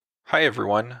Hi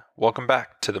everyone, welcome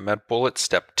back to the MedBullet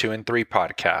Step 2 and 3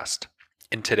 podcast.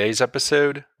 In today's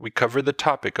episode, we cover the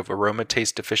topic of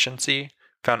aromatase deficiency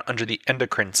found under the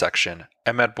Endocrine section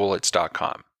at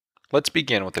medbullets.com. Let's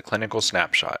begin with a clinical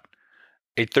snapshot.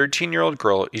 A 13-year-old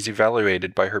girl is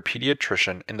evaluated by her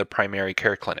pediatrician in the primary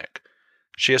care clinic.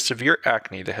 She has severe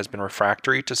acne that has been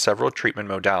refractory to several treatment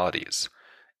modalities.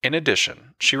 In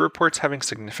addition, she reports having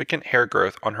significant hair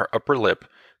growth on her upper lip,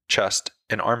 chest,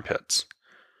 and armpits.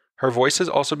 Her voice has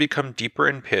also become deeper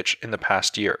in pitch in the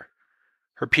past year.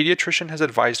 Her pediatrician has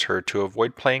advised her to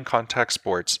avoid playing contact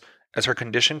sports as her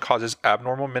condition causes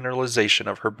abnormal mineralization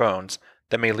of her bones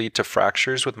that may lead to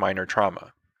fractures with minor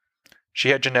trauma. She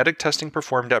had genetic testing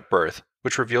performed at birth,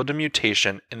 which revealed a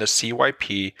mutation in the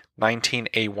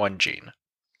CYP19A1 gene.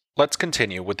 Let's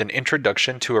continue with an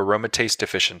introduction to aromatase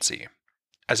deficiency.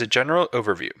 As a general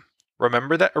overview,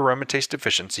 remember that aromatase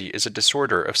deficiency is a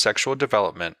disorder of sexual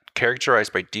development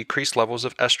characterized by decreased levels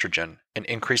of estrogen and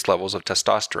increased levels of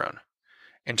testosterone.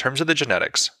 In terms of the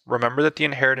genetics, remember that the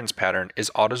inheritance pattern is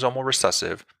autosomal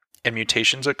recessive and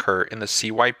mutations occur in the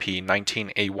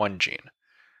CYP19A1 gene.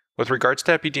 With regards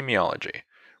to epidemiology,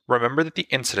 remember that the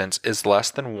incidence is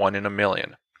less than 1 in a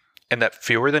million, and that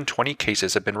fewer than 20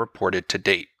 cases have been reported to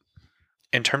date.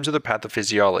 In terms of the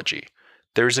pathophysiology,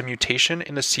 there is a mutation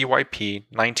in the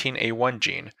CYP19A1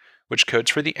 gene, which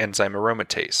codes for the enzyme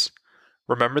aromatase.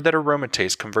 Remember that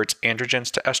aromatase converts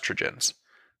androgens to estrogens,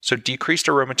 so decreased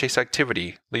aromatase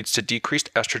activity leads to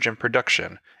decreased estrogen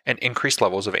production and increased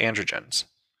levels of androgens.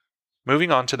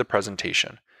 Moving on to the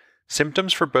presentation.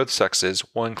 Symptoms for both sexes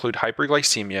will include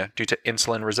hyperglycemia due to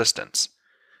insulin resistance.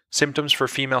 Symptoms for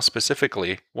females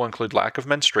specifically will include lack of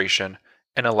menstruation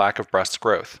and a lack of breast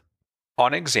growth.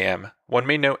 On exam, one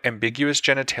may note ambiguous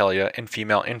genitalia in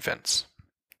female infants.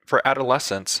 For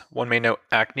adolescents, one may note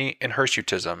acne and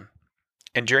hirsutism.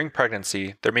 And during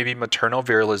pregnancy, there may be maternal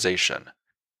virilization.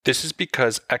 This is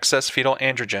because excess fetal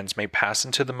androgens may pass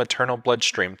into the maternal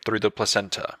bloodstream through the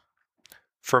placenta.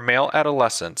 For male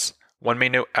adolescents, one may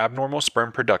note abnormal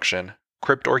sperm production,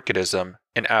 cryptorchidism,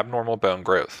 and abnormal bone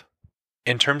growth.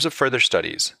 In terms of further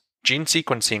studies, gene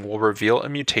sequencing will reveal a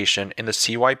mutation in the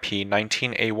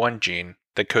CYP19A1 gene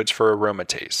that codes for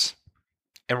aromatase.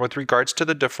 And with regards to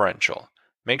the differential,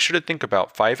 make sure to think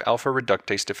about 5-alpha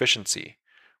reductase deficiency,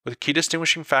 with key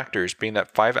distinguishing factors being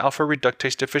that 5-alpha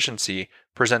reductase deficiency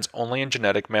presents only in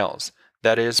genetic males,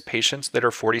 that is, patients that are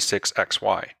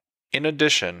 46XY. In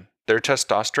addition, their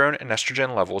testosterone and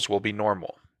estrogen levels will be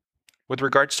normal. With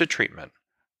regards to treatment,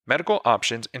 medical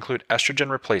options include estrogen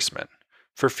replacement.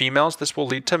 For females, this will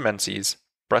lead to menses,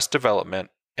 breast development,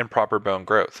 and proper bone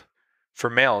growth. For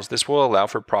males, this will allow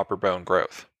for proper bone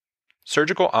growth.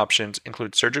 Surgical options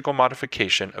include surgical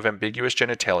modification of ambiguous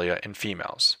genitalia in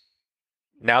females.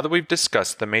 Now that we've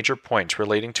discussed the major points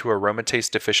relating to aromatase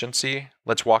deficiency,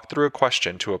 let's walk through a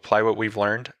question to apply what we've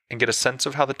learned and get a sense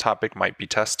of how the topic might be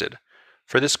tested.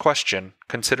 For this question,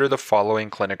 consider the following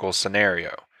clinical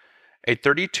scenario. A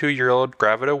 32-year-old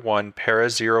Gravida 1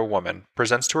 Para-0 woman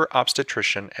presents to her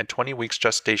obstetrician at 20 weeks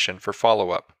gestation for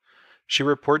follow-up. She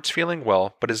reports feeling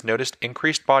well, but has noticed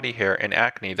increased body hair and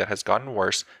acne that has gotten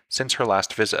worse since her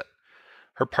last visit.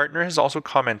 Her partner has also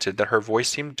commented that her voice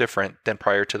seemed different than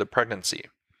prior to the pregnancy.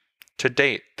 To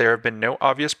date, there have been no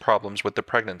obvious problems with the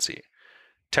pregnancy.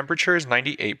 Temperature is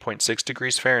 98.6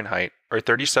 degrees Fahrenheit or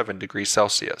 37 degrees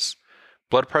Celsius.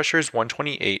 Blood pressure is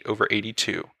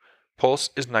 128/82. Pulse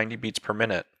is 90 beats per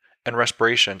minute, and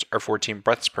respirations are 14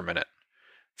 breaths per minute.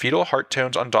 Fetal heart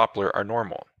tones on Doppler are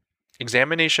normal.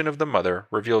 Examination of the mother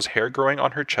reveals hair growing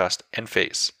on her chest and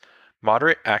face,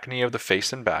 moderate acne of the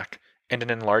face and back, and an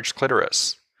enlarged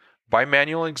clitoris.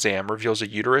 Bimanual exam reveals a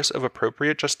uterus of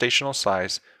appropriate gestational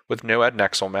size with no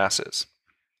adnexal masses.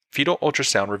 Fetal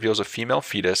ultrasound reveals a female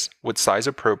fetus with size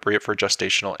appropriate for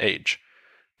gestational age.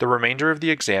 The remainder of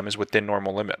the exam is within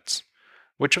normal limits.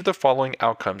 Which of the following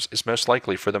outcomes is most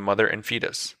likely for the mother and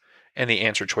fetus? And the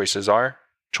answer choices are: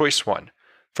 Choice 1,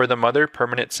 for the mother,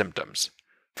 permanent symptoms.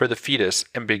 For the fetus,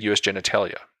 ambiguous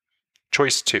genitalia.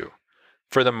 Choice 2,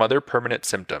 for the mother, permanent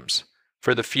symptoms.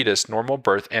 For the fetus, normal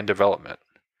birth and development.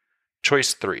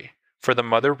 Choice 3, for the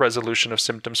mother, resolution of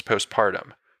symptoms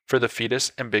postpartum. For the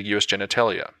fetus, ambiguous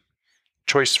genitalia.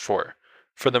 Choice 4,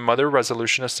 for the mother,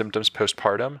 resolution of symptoms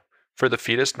postpartum. For the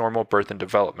fetus, normal birth and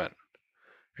development.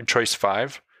 And choice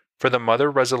 5, for the mother,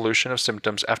 resolution of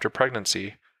symptoms after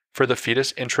pregnancy. For the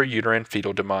fetus, intrauterine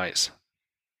fetal demise.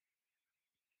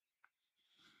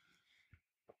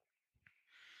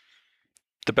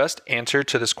 The best answer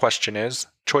to this question is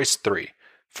choice 3,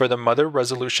 for the mother,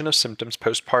 resolution of symptoms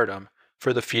postpartum.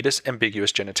 For the fetus,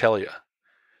 ambiguous genitalia.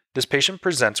 This patient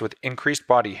presents with increased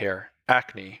body hair,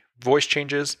 acne, voice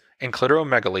changes, and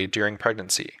clitoromegaly during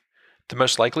pregnancy. The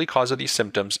most likely cause of these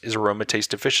symptoms is aromatase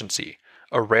deficiency,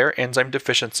 a rare enzyme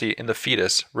deficiency in the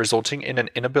fetus resulting in an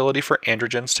inability for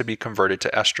androgens to be converted to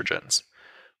estrogens.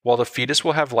 While the fetus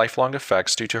will have lifelong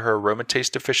effects due to her aromatase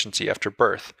deficiency after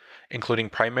birth, including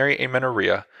primary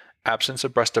amenorrhea, absence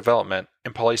of breast development,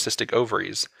 and polycystic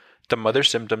ovaries, the mother's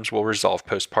symptoms will resolve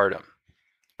postpartum.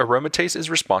 Aromatase is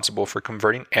responsible for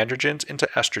converting androgens into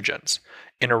estrogens.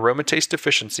 In aromatase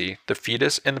deficiency, the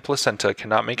fetus and the placenta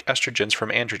cannot make estrogens from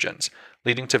androgens,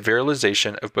 leading to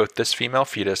virilization of both this female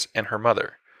fetus and her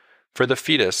mother. For the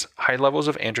fetus, high levels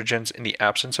of androgens in the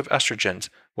absence of estrogens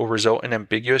will result in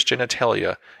ambiguous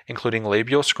genitalia, including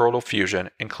labial scrotal fusion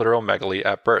and clitoromegaly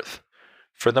at birth.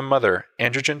 For the mother,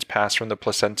 androgens pass from the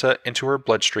placenta into her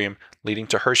bloodstream, leading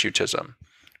to hirsutism,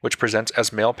 which presents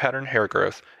as male pattern hair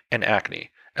growth and acne,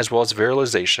 as well as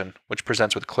virilization, which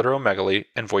presents with clitoromegaly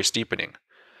and voice deepening.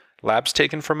 Labs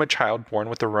taken from a child born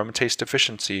with aromatase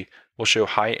deficiency will show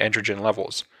high androgen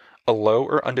levels, a low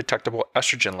or undetectable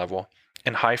estrogen level,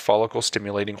 and high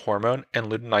follicle-stimulating hormone and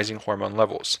luteinizing hormone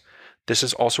levels. This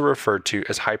is also referred to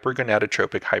as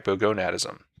hypergonadotropic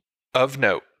hypogonadism. Of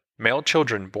note, male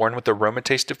children born with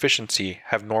aromatase deficiency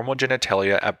have normal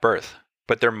genitalia at birth,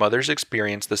 but their mothers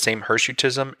experience the same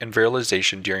hirsutism and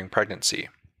virilization during pregnancy.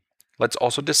 Let's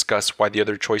also discuss why the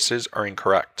other choices are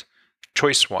incorrect.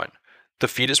 Choice 1. The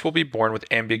fetus will be born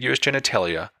with ambiguous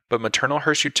genitalia, but maternal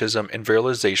hirsutism and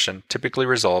virilization typically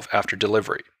resolve after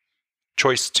delivery.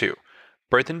 Choice 2.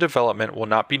 Birth and development will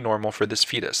not be normal for this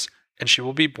fetus, and she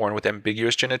will be born with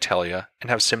ambiguous genitalia and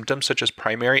have symptoms such as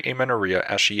primary amenorrhea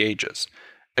as she ages.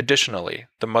 Additionally,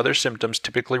 the mother's symptoms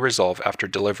typically resolve after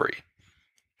delivery.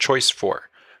 Choice 4.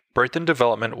 Birth and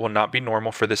development will not be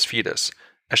normal for this fetus,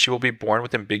 as she will be born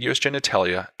with ambiguous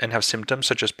genitalia and have symptoms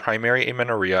such as primary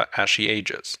amenorrhea as she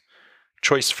ages.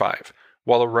 Choice 5.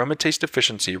 While aromatase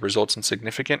deficiency results in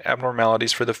significant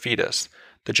abnormalities for the fetus,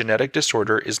 the genetic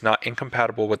disorder is not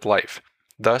incompatible with life.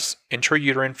 Thus,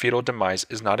 intrauterine fetal demise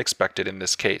is not expected in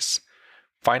this case.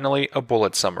 Finally, a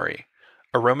bullet summary.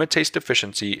 Aromatase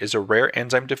deficiency is a rare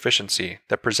enzyme deficiency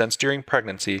that presents during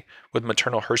pregnancy with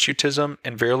maternal hirsutism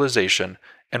and virilization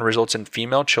and results in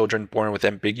female children born with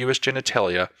ambiguous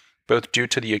genitalia, both due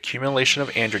to the accumulation of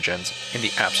androgens and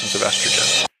the absence of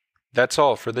estrogen. That's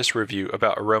all for this review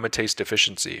about aromatase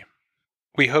deficiency.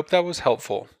 We hope that was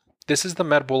helpful. This is the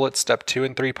MedBullets Step 2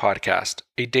 and 3 podcast,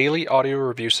 a daily audio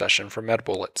review session for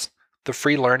MedBullets, the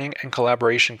free learning and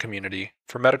collaboration community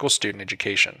for medical student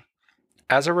education.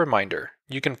 As a reminder,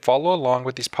 you can follow along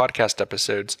with these podcast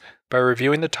episodes by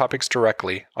reviewing the topics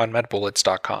directly on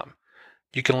medbullets.com.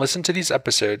 You can listen to these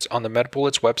episodes on the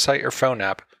MedBullets website or phone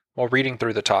app while reading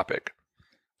through the topic.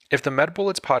 If the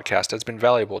MedBullets podcast has been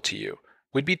valuable to you,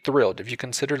 we'd be thrilled if you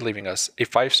considered leaving us a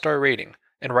 5-star rating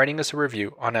and writing us a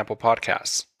review on Apple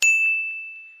Podcasts.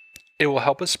 It will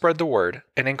help us spread the word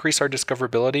and increase our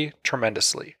discoverability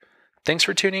tremendously. Thanks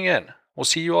for tuning in. We'll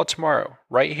see you all tomorrow,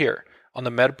 right here, on the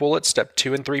MedBullets Step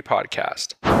 2 and 3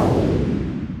 podcast.